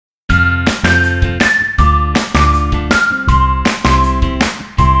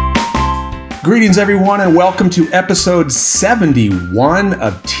Greetings, everyone, and welcome to episode 71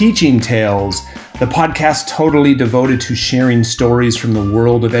 of Teaching Tales, the podcast totally devoted to sharing stories from the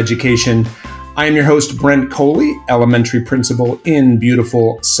world of education. I am your host, Brent Coley, elementary principal in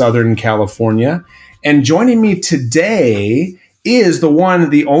beautiful Southern California. And joining me today is the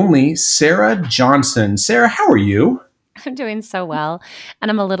one, the only, Sarah Johnson. Sarah, how are you? I'm doing so well,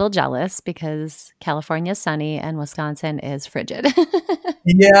 and I'm a little jealous because California's sunny and Wisconsin is frigid.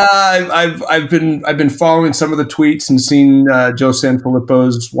 Yeah, I've been following some of the tweets and seen Joe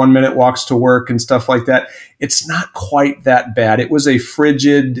Sanfilippo's 1 minute walks to work and stuff like that. It's not quite that bad. It was a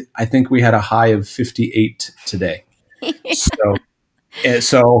frigid. I think we had a high of 58 today.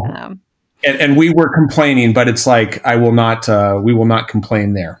 So Um, and we were complaining, but it's like we will not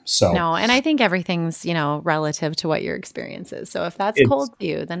complain there. So no, and I think everything's, relative to what your experience is. So if that's it's cold to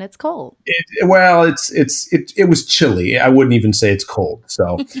you, then it's cold. it was chilly. I wouldn't even say it's cold.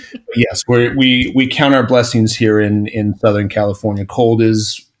 So yes, we count our blessings here in Southern California. Cold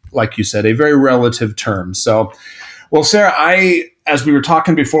is, like you said, a very relative term. So, well, Sarah, as we were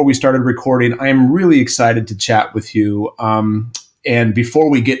talking before we started recording, I am really excited to chat with you. And before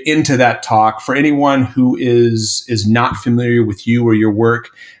we get into that talk, for anyone who is not familiar with you or your work,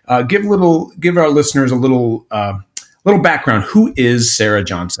 give our listeners a little background. Who is Sarah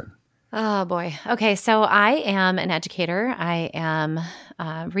Johnson? Oh boy. Okay, so I am an educator. I am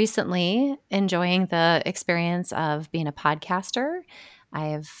recently enjoying the experience of being a podcaster.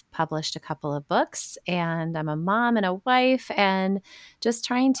 I've published a couple of books, and I'm a mom and a wife, and just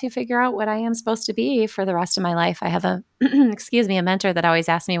trying to figure out what I am supposed to be for the rest of my life. I have a a mentor that always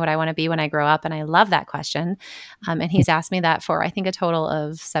asks me what I want to be when I grow up, and I love that question. And he's asked me that for I think a total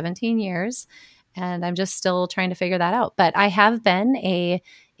of 17 years, and I'm just still trying to figure that out. But I have been a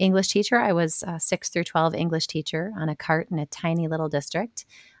English teacher. I was a 6 through 12 English teacher on a cart in a tiny little district.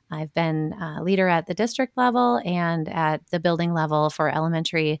 I've been a leader at the district level and at the building level for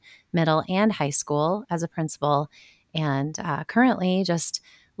elementary, middle, and high school as a principal. And currently just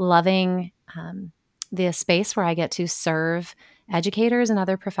loving the space where I get to serve educators and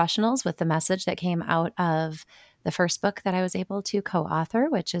other professionals with the message that came out of the first book that I was able to co-author,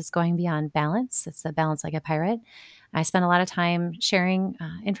 which is Going Beyond Balance. It's the Balance Like a Pirate. I spent a lot of time sharing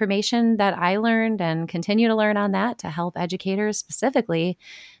information that I learned and continue to learn on that to help educators specifically,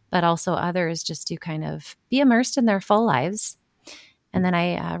 but also others just to kind of be immersed in their full lives. And then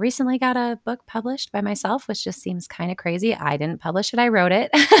I recently got a book published by myself, which just seems kind of crazy. I didn't publish it, I wrote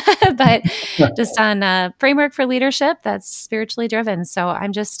it, but just on a framework for leadership that's spiritually driven. So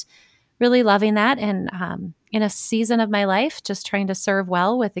I'm just really loving that. And in a season of my life, just trying to serve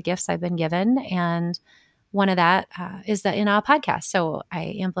well with the gifts I've been given. And one of that is the In Awe podcast. So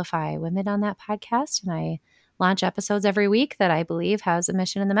I amplify women on that podcast, and I launch episodes every week that I believe has a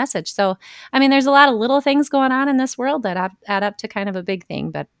mission and the message. So, I mean, there's a lot of little things going on in this world that add up to kind of a big thing,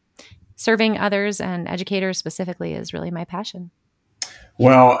 but serving others and educators specifically is really my passion.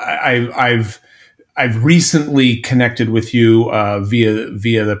 Well, I've recently connected with you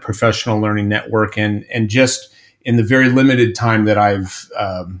via the Professional Learning Network, and just in the very limited time that I've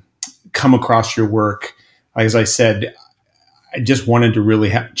come across your work, as I said, I just wanted to really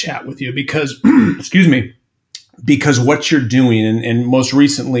have a chat with you because, excuse me, because what you're doing, and most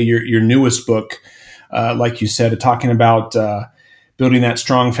recently your newest book, like you said, talking about building that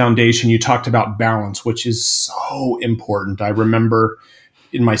strong foundation. You talked about balance, which is so important. I remember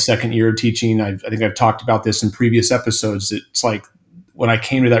in my second year of teaching, I think I've talked about this in previous episodes. It's like when I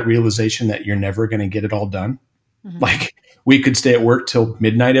came to that realization that you're never going to get it all done. Mm-hmm. Like we could stay at work till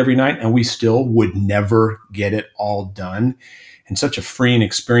midnight every night and we still would never get it all done. And such a freeing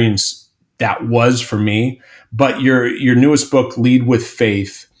experience that was for me. But your newest book, Lead with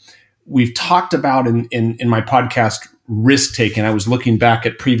Faith, we've talked about in my podcast, risk taking. I was looking back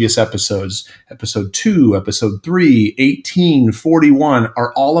at previous episodes, episode 2, episode 3, 18, 41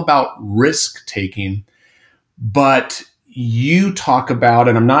 are all about risk taking. But you talk about,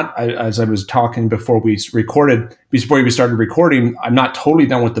 and as I was talking before we started recording, I'm not totally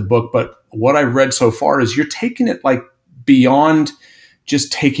done with the book, but what I've read so far is you're taking it like beyond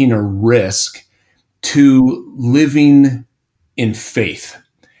just taking a risk to living in faith.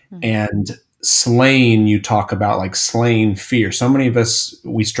 Mm-hmm. And you talk about like slaying fear. So many of us,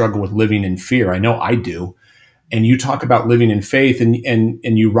 we struggle with living in fear. I know I do. And you talk about living in faith, and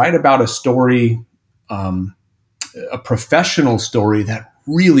you write about a story, a professional story that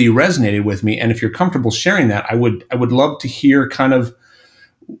really resonated with me. And if you're comfortable sharing that, I would love to hear kind of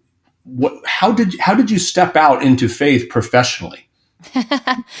how did you step out into faith professionally?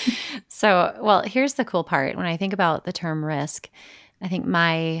 So, well, here's the cool part. When I think about the term risk, I think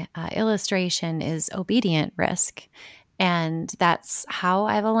my illustration is obedient risk. And that's how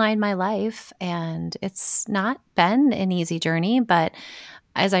I've aligned my life. And it's not been an easy journey, but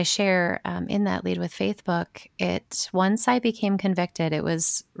as I share in that Lead with Faith book, once I became convicted, it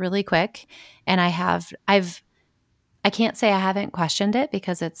was really quick. And I can't say I haven't questioned it,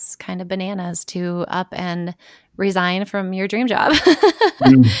 because it's kind of bananas to up and resign from your dream job.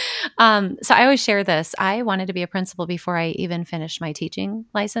 Mm. So I always share this. I wanted to be a principal before I even finished my teaching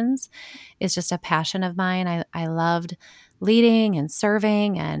license. It's just a passion of mine. I loved leading and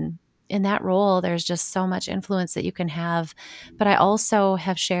serving, and in that role, there's just so much influence that you can have. But I also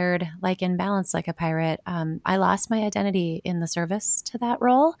have shared, like in Balance Like a Pirate, I lost my identity in the service to that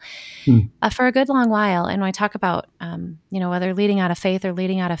role Mm. for a good long while. And when I talk about, whether leading out of faith or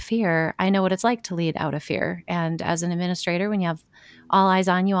leading out of fear, I know what it's like to lead out of fear. And as an administrator, when you have all eyes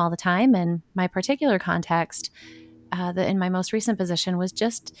on you all the time, and my particular context, in my most recent position was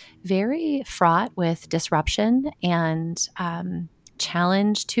just very fraught with disruption and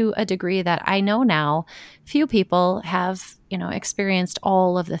challenge to a degree that I know now few people have, experienced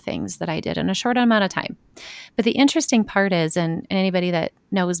all of the things that I did in a short amount of time. But the interesting part is, and anybody that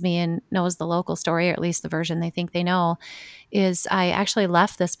knows me and knows the local story, or at least the version they think they know, is I actually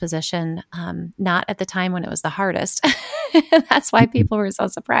left this position not at the time when it was the hardest. That's why people were so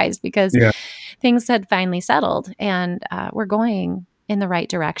surprised, because Yeah. things had finally settled, and we're going in the right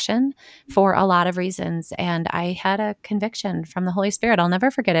direction for a lot of reasons. And I had a conviction from the Holy Spirit. I'll never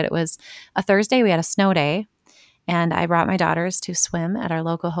forget it. It was a Thursday. We had a snow day. And I brought my daughters to swim at our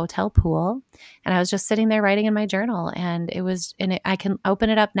local hotel pool. And I was just sitting there writing in my journal. And I can open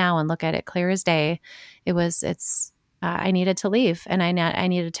it up now and look at it clear as day. I needed to leave, and I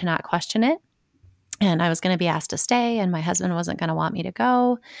needed to not question it. And I was going to be asked to stay, and my husband wasn't going to want me to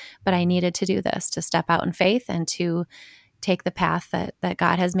go, but I needed to do this, to step out in faith and to take the path that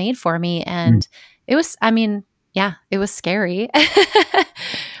God has made for me. And it was, it was scary.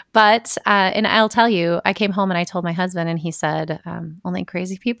 But, and I'll tell you, I came home and I told my husband, and he said, only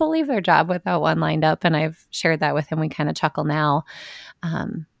crazy people leave their job without one lined up. And I've shared that with him. We kind of chuckle now.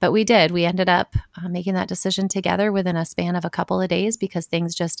 But we ended up making that decision together within a span of a couple of days, because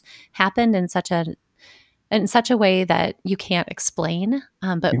things just happened in such a way that you can't explain.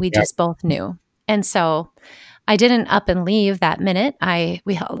 But we just both knew. And so I didn't up and leave that minute.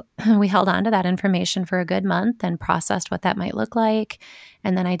 We held on to that information for a good month and processed what that might look like.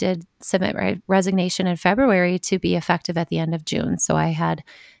 And then I did submit my resignation in February to be effective at the end of June. So I had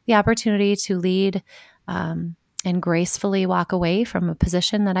the opportunity to lead and gracefully walk away from a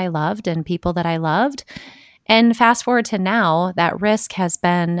position that I loved and people that I loved. And fast forward to now, that risk has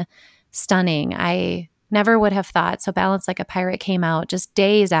been stunning. I never would have thought. So Balance Like a Pirate came out just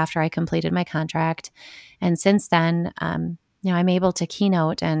days after I completed my contract. And since then, I'm able to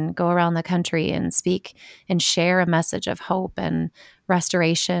keynote and go around the country and speak and share a message of hope and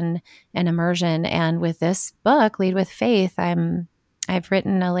restoration and immersion. And with this book, Lead with Faith, I've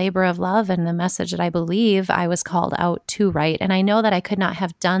written a labor of love and the message that I believe I was called out to write. And I know that I could not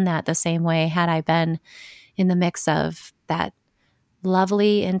have done that the same way had I been in the mix of that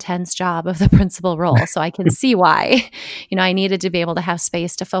lovely, intense job of the principal role. So I can see why, I needed to be able to have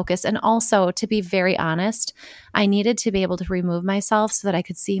space to focus. And also, to be very honest, I needed to be able to remove myself so that I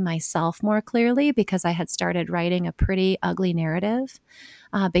could see myself more clearly, because I had started writing a pretty ugly narrative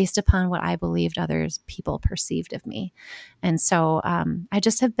based upon what I believed people perceived of me. And so I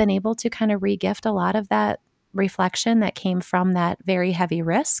just have been able to kind of re-gift a lot of that reflection that came from that very heavy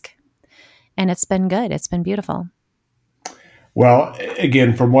risk. And it's been good. It's been beautiful. Well,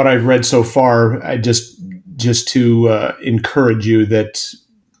 again, from what I've read so far, I just to encourage you that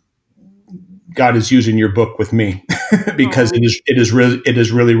God is using your book with me because it has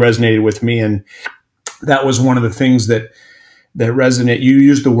really resonated with me, and that was one of the things that resonate. You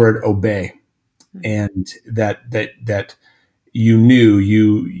used the word obey, and that you knew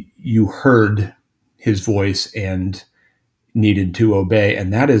you heard His voice and needed to obey.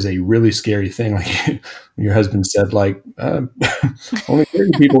 And that is a really scary thing. Like your husband said, like only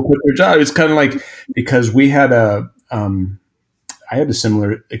 30 people quit their job. It's kind of like, because we had I had a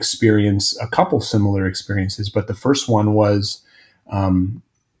similar experience, a couple similar experiences, but the first one was, and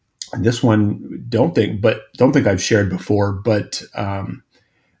this one don't think I've shared before, but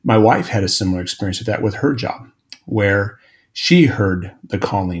my wife had a similar experience with that with her job, where she heard the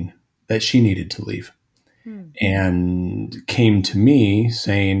calling that she needed to leave. And came to me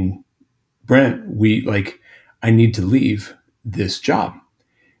saying, Brent, I need to leave this job,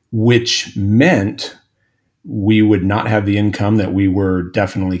 which meant we would not have the income that we were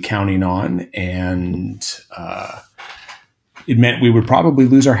definitely counting on. And it meant we would probably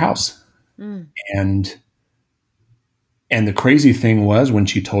lose our house. Mm. And the crazy thing was when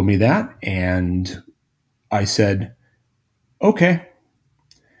she told me that, and I said, okay,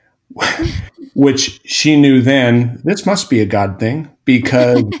 which she knew then, this must be a God thing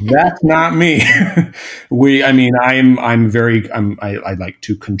because that's not me. I like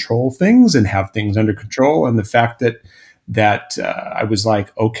to control things and have things under control. And the fact that I was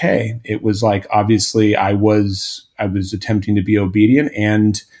like, okay, it was like, obviously I was attempting to be obedient,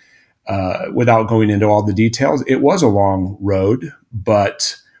 and without going into all the details, it was a long road,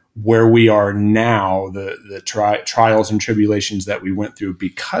 but where we are now, the trials and tribulations that we went through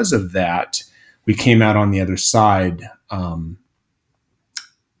because of that, we came out on the other side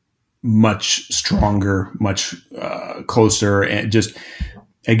much stronger, much closer. And just,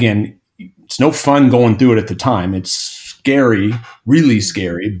 again, it's no fun going through it at the time. It's scary, really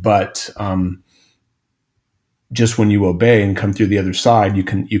scary, but just when you obey and come through the other side, you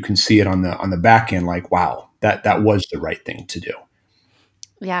can see it on the back end, like, wow, that was the right thing to do.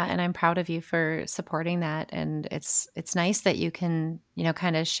 Yeah, and I'm proud of you for supporting that. And it's nice that you can,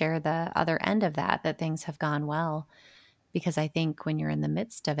 kind of share the other end of that things have gone well. Because I think when you're in the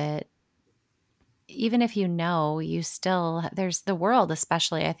midst of it, even if you still, there's the world,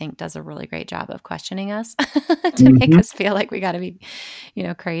 especially, I think, does a really great job of questioning us to make us feel like we got to be,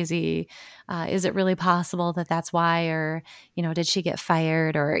 crazy. Is it really possible that that's why? Or, did she get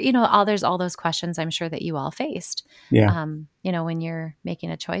fired? Or, there's all those questions I'm sure that you all faced, Yeah. when you're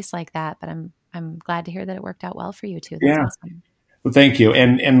making a choice like that. But I'm glad to hear that it worked out well for you too. That's Yeah. awesome. Well, thank you.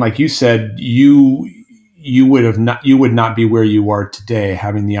 And like you said, you would not be where you are today,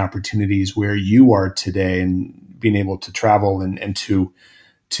 having the opportunities where you are today, and being able to travel and to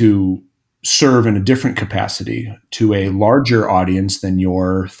serve in a different capacity to a larger audience than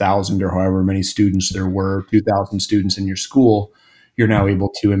your 1,000 or however many students there were, 2,000 students in your school. You're now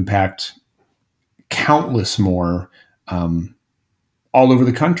able to impact countless more all over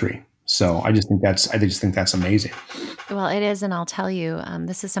the country. So I just think that's amazing. Well, it is, and I'll tell you,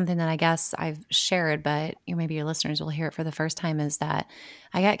 this is something that I guess I've shared, but maybe your listeners will hear it for the first time, is that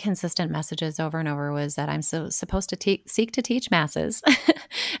I got consistent messages over and over, was that I'm supposed to seek to teach masses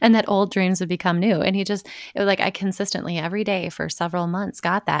and that old dreams would become new. And it was like I consistently every day for several months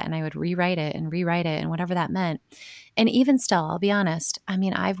got that, and I would rewrite it and whatever that meant. And even still, I'll be honest,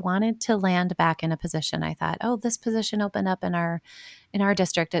 I've wanted to land back in a position. I thought, oh, this position opened up in our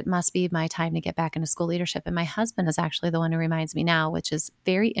district. It must be my time to get back into school leadership. And my husband is actually the one who reminds me now, which is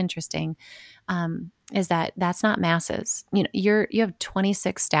very interesting, is that's not masses. You have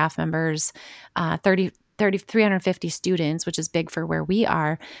 26 staff members, 350 students, which is big for where we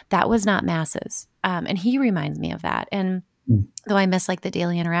are. That was not masses. And he reminds me of that. And though I miss like the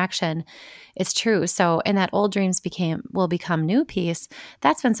daily interaction, it's true. So, and that old dreams will become new piece.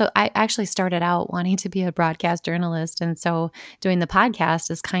 That's been, so I actually started out wanting to be a broadcast journalist. And so doing the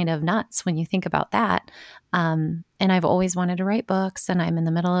podcast is kind of nuts when you think about that. And I've always wanted to write books, and I'm in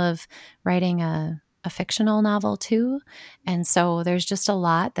the middle of writing a fictional novel too. And so there's just a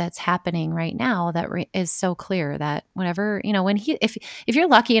lot that's happening right now that is so clear that whenever, if you're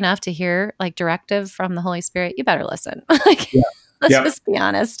lucky enough to hear like directive from the Holy Spirit, you better listen. Let's just be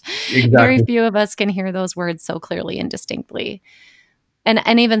honest. Exactly. Very few of us can hear those words so clearly and distinctly.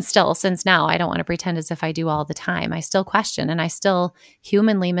 And even still, since now I don't want to pretend as if I do all the time, I still question and I still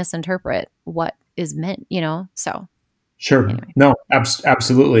humanly misinterpret what is meant, so. Sure. Anyway. No,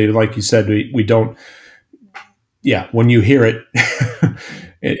 absolutely. Like you said, we don't, when you hear it,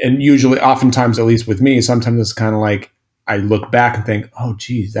 and usually, oftentimes, at least with me, sometimes it's kind of like, I look back and think, oh,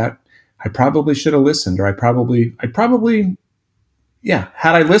 geez, that I probably should have listened, or I probably,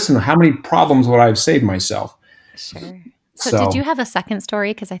 had I listened, how many problems would I have saved myself? Sure. So did you have a second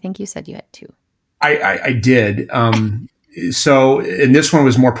story? Because I think you said you had two. I did. So, and this one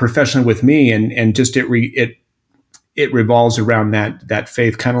was more professional with me, and just it revolves around that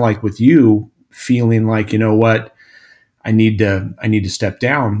faith, kind of like with you, feeling like, you know what, I need to step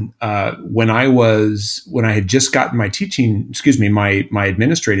down. When I had just gotten my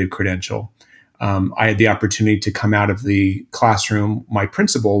administrative credential, I had the opportunity to come out of the classroom. My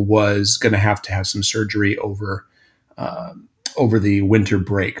principal was going to have some surgery over the winter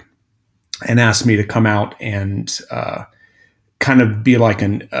break, and asked me to come out and kind of be like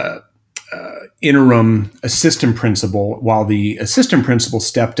an interim assistant principal, while the assistant principal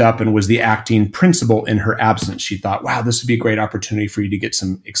stepped up and was the acting principal in her absence. She thought, wow, this would be a great opportunity for you to get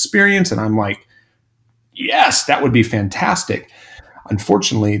some experience. And I'm like, yes, that would be fantastic.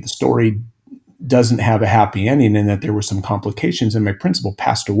 Unfortunately, the story doesn't have a happy ending, in that there were some complications and my principal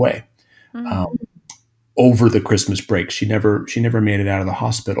passed away over the Christmas break. She never made it out of the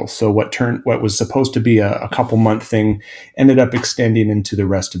hospital. So what was supposed to be a couple month thing ended up extending into the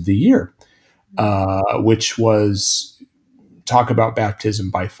rest of the year, which was, talk about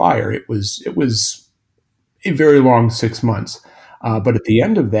baptism by fire. It was a very long 6 months. But at the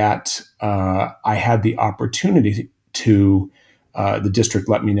end of that, I had the opportunity to, the district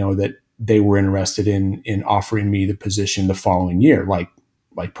let me know that they were interested in offering me the position the following year, like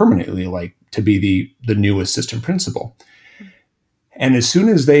permanently, like to be the new assistant principal. And as soon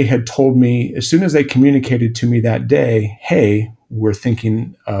as they communicated to me that day, hey, we're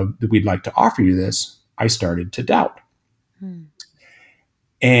thinking that we'd like to offer you this, I started to doubt.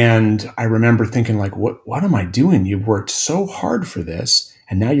 And I remember thinking, like, what am I doing? You've worked so hard for this,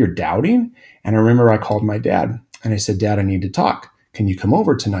 and now you're doubting? And I remember I called my dad, and I said, Dad, I need to talk. Can you come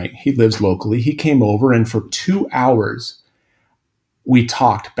over tonight? He lives locally. He came over, and for 2 hours, we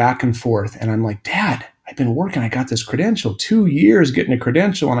talked back and forth. And I'm like, Dad, I've been working. I got this credential, 2 years getting a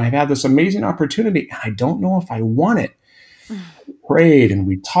credential, and I've had this amazing opportunity, and I don't know if I want it. We prayed, and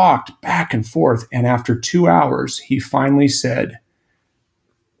we talked back and forth. And after 2 hours, he finally said,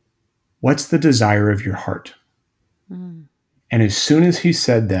 what's the desire of your heart? And as soon as he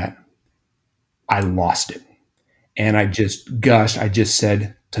said that, I lost it. And I just gushed. I just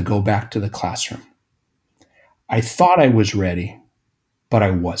said to go back to the classroom. I thought I was ready, but I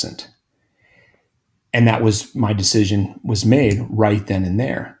wasn't. And that was, my decision was made right then and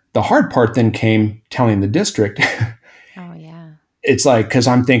there. The hard part then came telling the district. Oh, yeah. It's like, because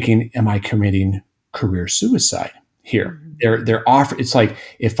I'm thinking, am I committing career suicide here? They're offer. It's like,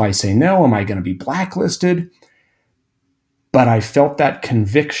 if I say no, am I going to be blacklisted? But I felt that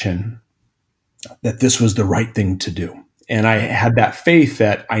conviction that this was the right thing to do. And I had that faith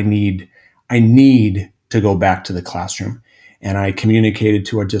that I need to go back to the classroom. And I communicated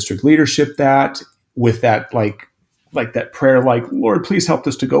to our district leadership that, with that, like that prayer, like, Lord, please help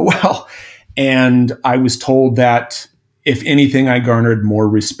this to go well. And I was told that, if anything, I garnered more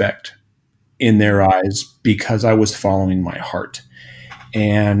respect in their eyes because I was following my heart.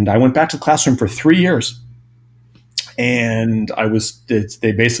 And I went back to the classroom for 3 years. And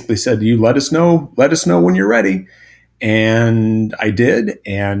they basically said, you let us know when you're ready. And I did.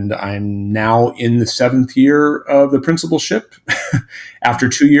 And I'm now in the 7th year of the principalship after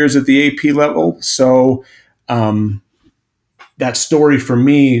 2 years at the AP level. So, that story for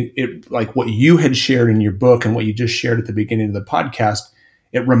me, it, like what you had shared in your book and what you just shared at the beginning of the podcast,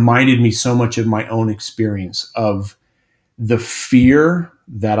 it reminded me so much of my own experience of the fear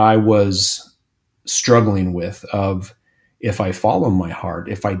that I was struggling with of, if I follow my heart,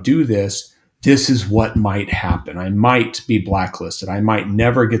 if I do this, this is what might happen. I might be blacklisted. I might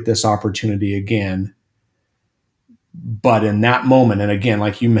never get this opportunity again. But in that moment, and again,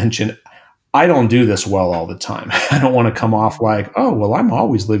 like you mentioned, I don't do this well all the time. I don't want to come off like, oh, well, I'm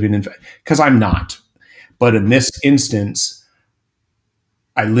always living in faith, because I'm not. But in this instance,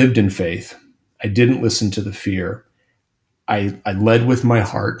 I lived in faith. I didn't listen to the fear. I led with my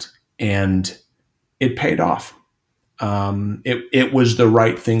heart, and it paid off. It was the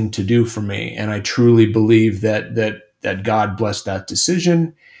right thing to do for me. And I truly believe that God blessed that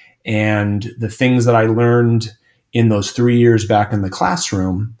decision. And the things that I learned in those 3 years back in the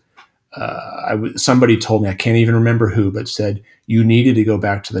classroom, somebody told me, I can't even remember who, but said, you needed to go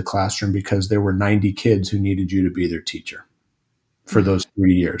back to the classroom because there were 90 kids who needed you to be their teacher for those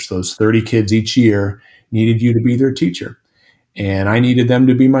 3 years. Those 30 kids each year needed you to be their teacher. And I needed them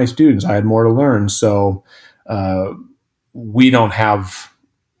to be my students. I had more to learn. So we've got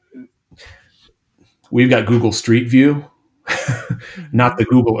Google Street View, not the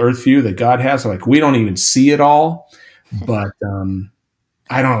Google Earth view that God has. Like, we don't even see it all, but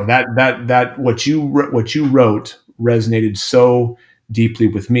I don't know, that what you wrote resonated so deeply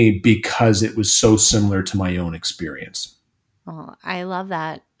with me because it was so similar to my own experience. Well, I love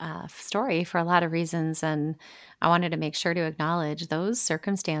that story for a lot of reasons. And I wanted to make sure to acknowledge those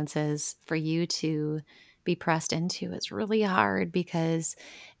circumstances for you to be pressed into. It's really hard because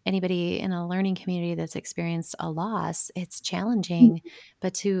anybody in a learning community that's experienced a loss, it's challenging.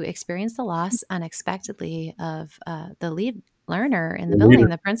 But to experience the loss unexpectedly of the lead learner in the building,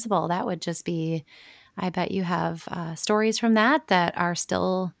 the principal, that would just be, I bet you have stories from that are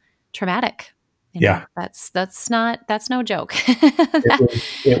still traumatic. You know, that's no joke.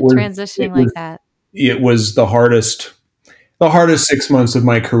 Transitioning like that. It was the hardest 6 months of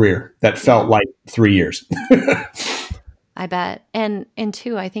my career that felt like 3 years. I bet. And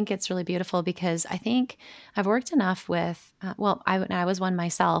two, I think it's really beautiful because I think I've worked enough with, I was one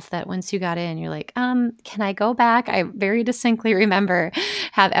myself that once you got in, you're like, can I go back? I very distinctly remember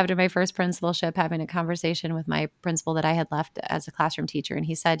after my first principalship, having a conversation with my principal that I had left as a classroom teacher. And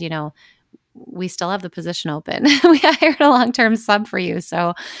he said, we still have the position open. We hired a long-term sub for you.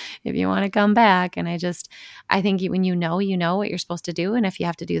 So if you want to come back, and I think when you know what you're supposed to do. And if you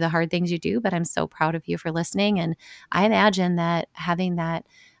have to do the hard things, you do, but I'm so proud of you for listening. And I imagine that having that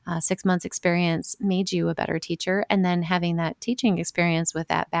 6 months experience made you a better teacher. And then having that teaching experience with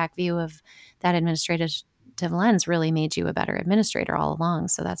that back view of that administrative lens really made you a better administrator all along.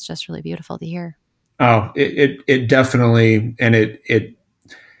 So that's just really beautiful to hear. Oh, it definitely, and it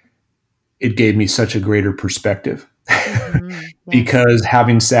gave me such a greater perspective. Mm-hmm. Yes. Because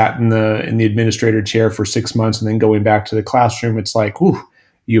having sat in the administrator chair for 6 months and then going back to the classroom, it's like, whew,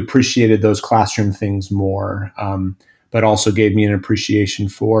 you appreciated those classroom things more, but also gave me an appreciation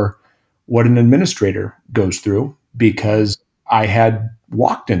for what an administrator goes through, because I had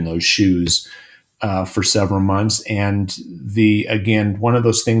walked in those shoes for several months. And again, one of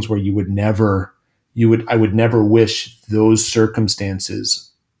those things where I would never wish those circumstances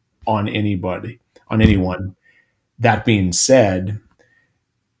on anyone. That being said,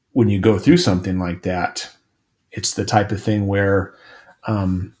 when you go through something like that, it's the type of thing where,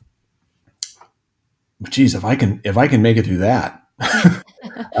 geez, if I can make it through that,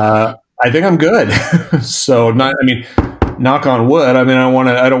 I think I'm good. So knock on wood.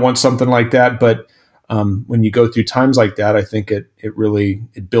 I don't want something like that, but when you go through times like that, I think it really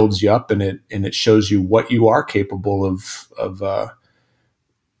builds you up, and it shows you what you are capable of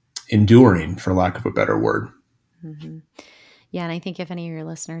enduring, for lack of a better word. Mm-hmm. Yeah. And I think if any of your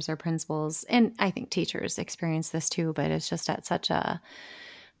listeners are principals, and I think teachers experience this too, but it's just at such a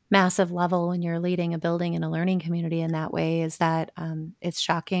massive level when you're leading a building and a learning community in that way, is that it's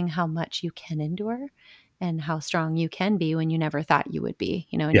shocking how much you can endure and how strong you can be when you never thought you would be,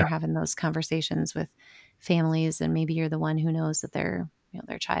 and Yeah. you're having those conversations with families, and maybe you're the one who knows that their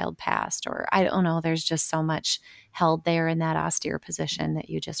child passed, or I don't know, there's just so much held there in that austere position that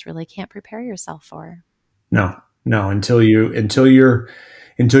you just really can't prepare yourself for. No, until you're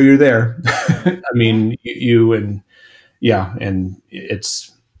there. I mean, you and yeah, and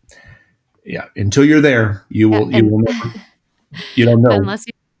it's until you're there, you will never, you don't know. Unless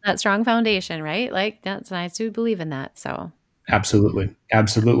you have that strong foundation, right? Like, that's nice to believe in that. So Absolutely.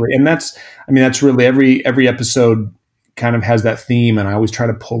 And that's really every episode kind of has that theme, and I always try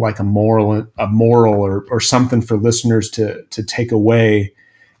to pull like a moral or something for listeners to take away.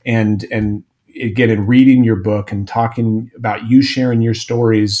 And again, in reading your book and talking about you sharing your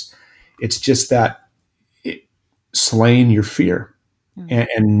stories, it's just that slaying your fear,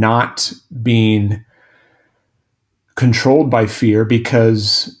 and not being controlled by fear,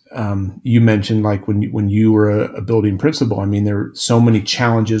 because you mentioned, like, when you were a building principal, I mean, there are so many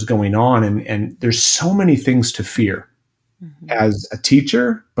challenges going on, and there's so many things to fear as a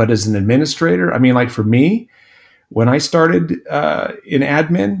teacher, but as an administrator, I mean, like for me, when I started in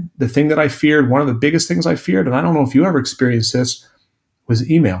admin, the thing that I feared, one of the biggest things I feared, and I don't know if you ever experienced this, was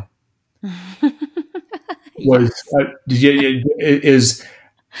email. Is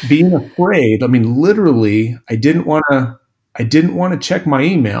being afraid. I mean, literally, I didn't want to check my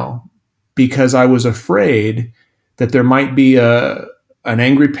email because I was afraid that there might be an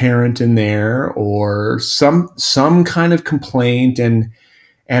angry parent in there, or some kind of complaint, and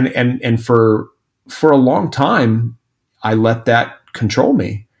for a long time, I let that control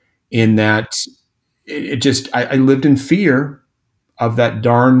me, in that it just, I lived in fear of that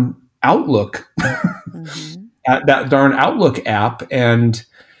darn Outlook, that darn Outlook app. And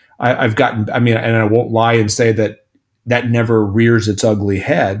I've gotten, I mean, and I won't lie and say that never rears its ugly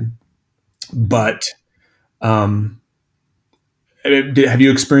head, but have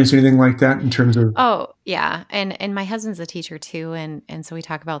you experienced anything like that in terms of? Oh, yeah. And my husband's a teacher too. And so we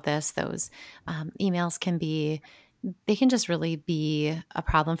talk about this. Those emails they can just really be a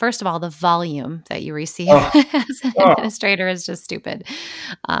problem. First of all, the volume that you receive as an administrator is just stupid.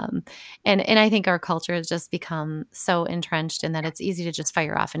 And I think our culture has just become so entrenched in that it's easy to just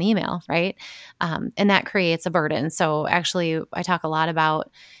fire off an email, right? And that creates a burden. So actually, I talk a lot about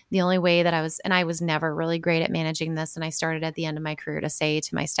the only way that I was never really great at managing this. And I started at the end of my career to say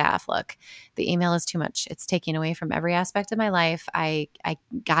to my staff, look, the email is too much. It's taking away from every aspect of my life. I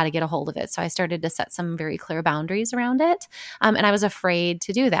got to get a hold of it. So I started to set some very clear boundaries around it. And I was afraid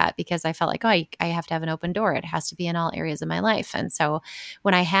to do that because I felt like, I have to have an open door. It has to be in all areas of my life. And so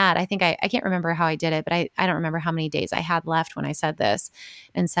when I think I can't remember how I did it, but I don't remember how many days I had left when I said this,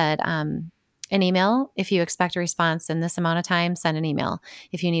 and said, an email. If you expect a response in this amount of time, send an email.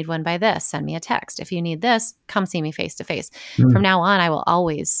 If you need one by this, send me a text. If you need this, come see me face to face. From now on, I will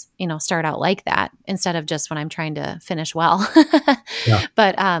always, start out like that instead of just when I'm trying to finish well. Yeah.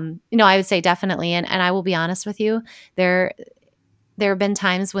 But, I would say definitely. And I will be honest with you, there have been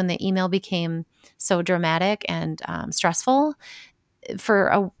times when the email became so dramatic and stressful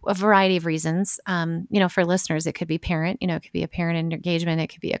for a variety of reasons. For listeners, it could be parent, it could be a parent engagement. It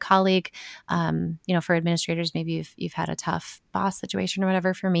could be a colleague. For administrators, maybe you've had a tough boss situation or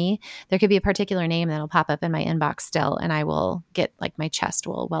whatever. For me, there could be a particular name that'll pop up in my inbox still, and I will get like my chest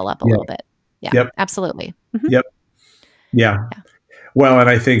will well up a little bit. Yeah, Yep. Absolutely. Mm-hmm. Yep. Yeah. Well, and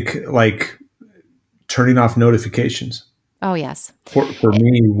I think like turning off notifications. Oh, yes. For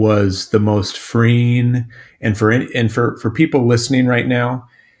me was the most freeing, and for people listening right now,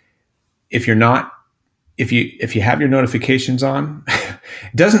 if you have your notifications on,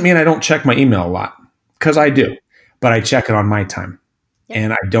 it doesn't mean I don't check my email a lot, because I do, but I check it on my time. Yep.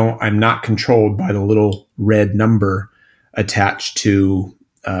 And I'm not controlled by the little red number attached to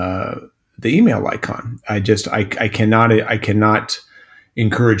the email icon. I cannot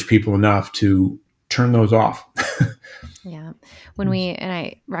encourage people enough to turn those off. Yeah. And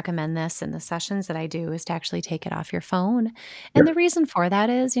I recommend this in the sessions that I do, is to actually take it off your phone. And the reason for that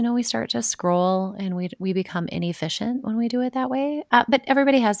is, we start to scroll and we become inefficient when we do it that way. But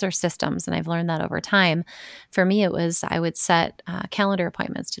everybody has their systems. And I've learned that over time. For me, it was, I would set calendar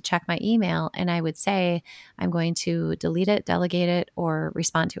appointments to check my email. And I would say, I'm going to delete it, delegate it, or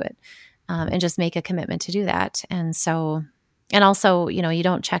respond to it. And just make a commitment to do that. And also, you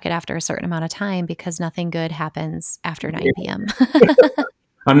don't check it after a certain amount of time, because nothing good happens after 9 p.m.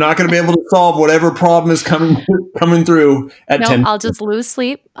 I'm not going to be able to solve whatever problem is coming through at 10. I'll just lose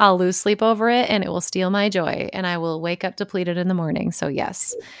sleep. I'll lose sleep over it, and it will steal my joy, and I will wake up depleted in the morning. So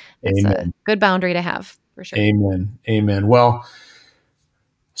yes, it's a good boundary to have, for sure. Amen. Amen. Well,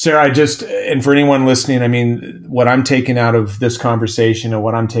 Sarah, and for anyone listening, I mean, what I'm taking out of this conversation, and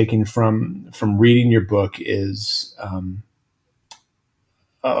what I'm taking from reading your book, is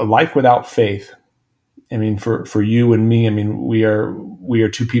a life without faith. I mean, for you and me, I mean, we are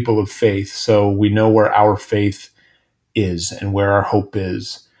two people of faith, so we know where our faith is and where our hope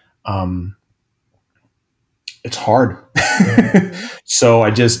is. It's hard. So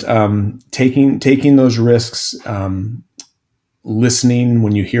I just taking those risks, listening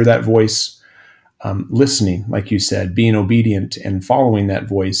when you hear that voice, listening, like you said, being obedient and following that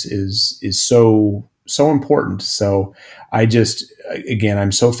voice is so important. So again,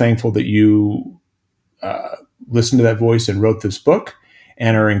 I'm so thankful that you listened to that voice and wrote this book,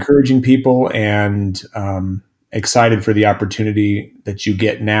 and are encouraging people, and excited for the opportunity that you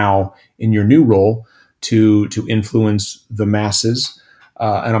get now in your new role to influence the masses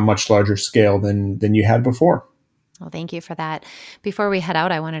on a much larger scale than you had before. Well, thank you for that. Before we head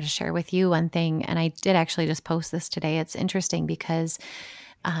out, I wanted to share with you one thing, and I did actually just post this today. It's interesting because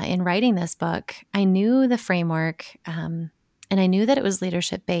in writing this book, I knew the framework, and I knew that it was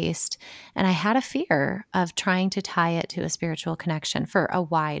leadership based, and I had a fear of trying to tie it to a spiritual connection for a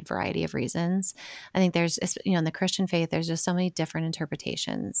wide variety of reasons. I think there's, in the Christian faith, there's just so many different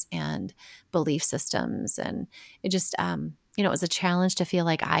interpretations and belief systems, and it just, it was a challenge to feel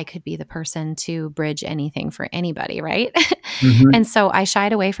like I could be the person to bridge anything for anybody, right? Mm-hmm. And so I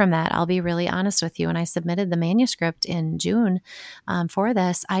shied away from that. I'll be really honest with you. When I submitted the manuscript in June for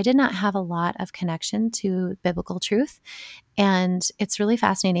this, I did not have a lot of connection to biblical truth. And it's really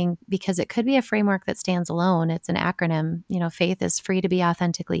fascinating because it could be a framework that stands alone. It's an acronym. Faith is free to be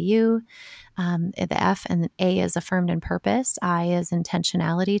authentically you. The F and A is affirmed in purpose. I is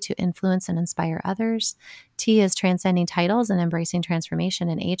intentionality to influence and inspire others. T is transcending titles and embracing transformation.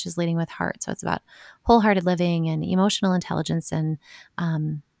 And H is leading with heart. So it's about wholehearted living and emotional intelligence and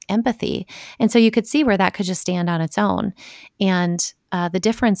empathy. And so you could see where that could just stand on its own. And the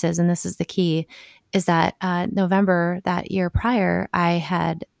difference is, and this is the key, is that November that year prior,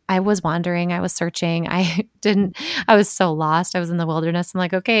 I was wandering, I was searching, I was so lost. I was in the wilderness. I'm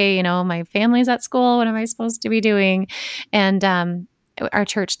like, okay, my family's at school. What am I supposed to be doing? And our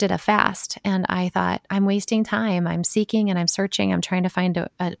church did a fast, and I thought, I'm wasting time. I'm seeking and I'm searching. I'm trying to find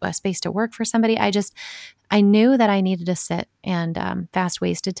a space to work for somebody. I knew that I needed to sit and fast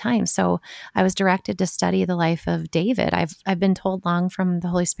wasted time. So I was directed to study the life of David. I've been told long from the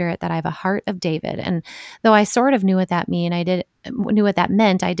Holy Spirit that I have a heart of David. And though I sort of knew what that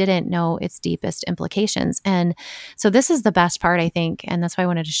meant, I didn't know its deepest implications. And so this is the best part, I think. And that's why I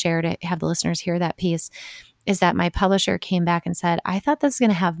wanted to share, to have the listeners hear that piece, is that my publisher came back and said, I thought this was going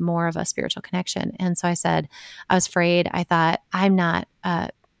to have more of a spiritual connection. And so I said, I was afraid. I thought, I'm not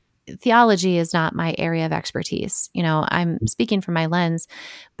theology is not my area of expertise. I'm speaking from my lens,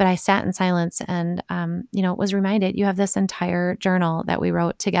 but I sat in silence and, was reminded, you have this entire journal that we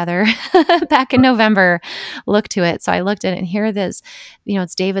wrote together back in November. Look to it. So I looked at it, and here it is.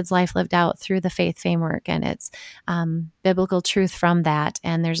 It's David's life lived out through the faith framework, and it's biblical truth from that.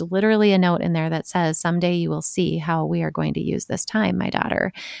 And there's literally a note in there that says, someday you will see how we are going to use this time, my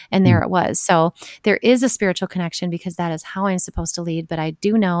daughter. And there it was. So there is a spiritual connection, because that is how I'm supposed to lead. But I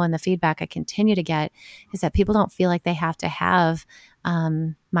do know, and the feedback I continue to get is that people don't feel like they have to have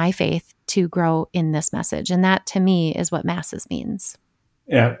my faith to grow in this message. And that, to me, is what masses means.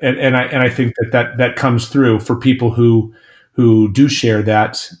 Yeah. And I think that comes through for people who do share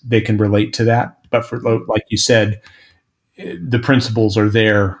that. They can relate to that. But for, like you said, the principles are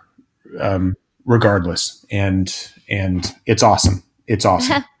there, regardless. And it's awesome. It's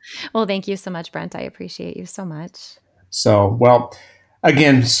awesome. Well, thank you so much, Brent. I appreciate you so much. So, well,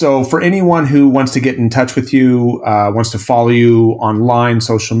 again, so for anyone who wants to get in touch with you, wants to follow you online,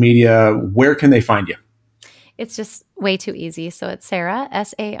 social media, where can they find you? It's just way too easy. So it's Sarah,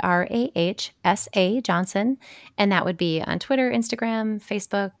 SARAH, Johnson. And that would be on Twitter, Instagram,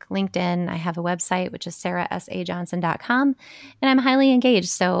 Facebook, LinkedIn. I have a website, which is sarahsajohnson.com. And I'm highly engaged.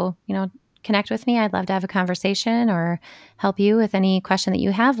 So, connect with me. I'd love to have a conversation or help you with any question that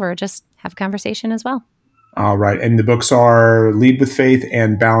you have, or just have a conversation as well. All right. And the books are Lead with Faith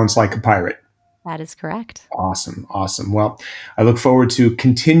and Balance Like a Pirate. That is correct. Awesome. Well, I look forward to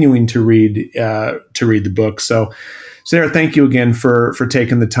continuing to read the book. So, Sarah, thank you again for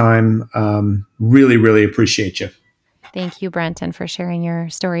taking the time. Really, really appreciate you. Thank you, Brenton, for sharing your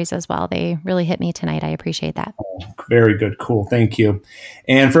stories as well. They really hit me tonight. I appreciate that. Oh, very good. Cool. Thank you.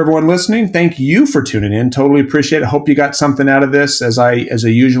 And for everyone listening, thank you for tuning in. Totally appreciate it. Hope you got something out of this. As I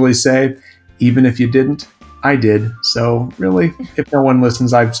usually say, even if you didn't, I did. So really, if no one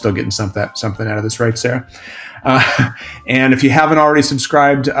listens, I'm still getting something out of this, right, Sarah? And if you haven't already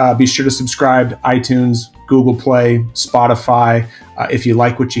subscribed, be sure to subscribe to iTunes, Google Play, Spotify. If you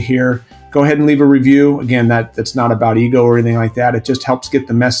like what you hear, go ahead and leave a review. Again, that's not about ego or anything like that. It just helps get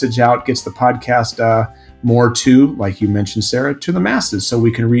the message out, gets the podcast more to, like you mentioned, Sarah, to the masses, so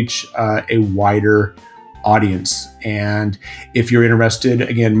we can reach a wider audience. And if you're interested,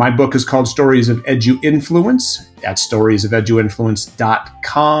 again, my book is called Stories of Edu Influence at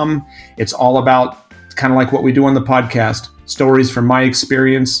storiesofeduinfluence.com. It's all about, kind of like what we do on the podcast, stories from my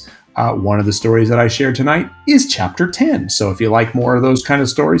experience. One of the stories that I shared tonight is chapter 10. So if you like more of those kind of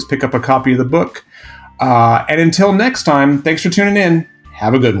stories, pick up a copy of the book. And until next time, thanks for tuning in.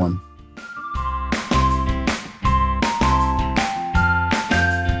 Have a good one.